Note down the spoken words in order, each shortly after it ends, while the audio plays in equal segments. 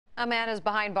A man is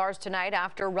behind bars tonight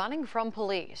after running from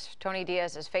police. Tony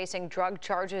Diaz is facing drug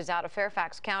charges out of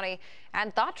Fairfax County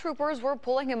and thought troopers were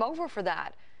pulling him over for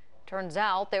that. Turns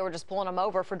out they were just pulling him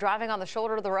over for driving on the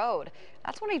shoulder of the road.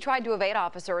 That's when he tried to evade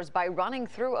officers by running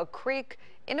through a creek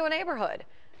into a neighborhood.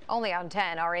 Only on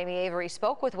 10, our Amy Avery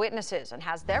spoke with witnesses and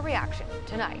has their reaction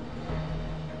tonight.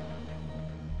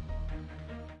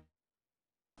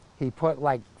 He put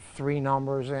like 3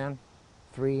 numbers in,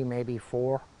 3, maybe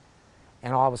 4.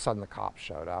 And all of a sudden the cops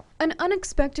showed up. An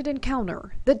unexpected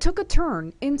encounter that took a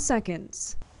turn in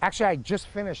seconds. Actually, I just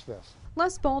finished this.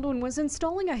 Les Baldwin was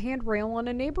installing a handrail on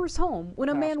a neighbor's home when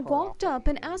a man walked up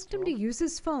and asked him to use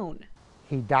his phone.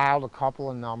 He dialed a couple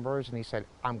of numbers and he said,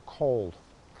 "I'm cold.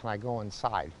 Can I go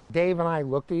inside?" Dave and I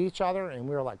looked at each other and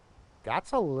we were like,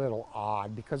 that's a little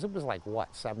odd, because it was like,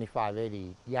 what, 75,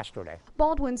 80 yesterday.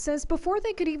 Baldwin says before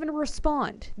they could even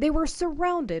respond, they were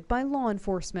surrounded by law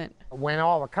enforcement. When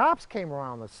all the cops came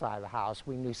around the side of the house,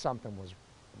 we knew something was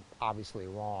obviously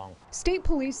wrong. State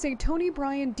police say Tony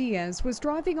Brian Diaz was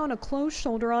driving on a closed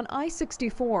shoulder on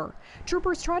I-64.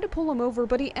 Troopers tried to pull him over,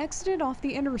 but he exited off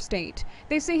the interstate.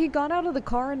 They say he got out of the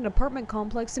car in an apartment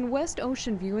complex in West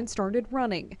Ocean View and started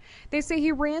running. They say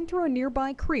he ran through a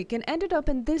nearby creek and ended up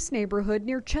in this neighborhood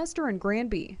near Chester and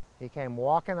Granby. He came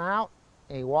walking out,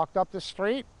 and he walked up the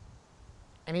street,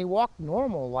 and he walked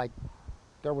normal, like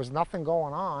there was nothing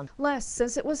going on. Les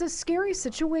says it was a scary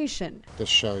situation. This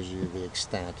shows you the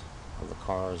extent of the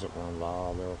cars that were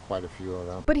involved. There were quite a few of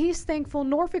them. But he's thankful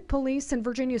Norfolk police and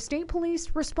Virginia State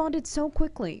Police responded so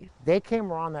quickly. They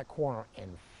came around that corner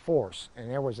in force, and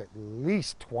there was at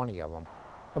least 20 of them.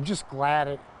 I'm just glad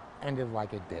it ended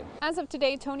like it did. As of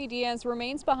today, Tony Diaz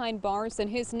remains behind bars,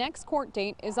 and his next court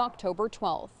date is October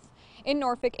 12th. In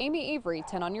Norfolk, Amy Avery,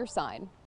 10 on your side.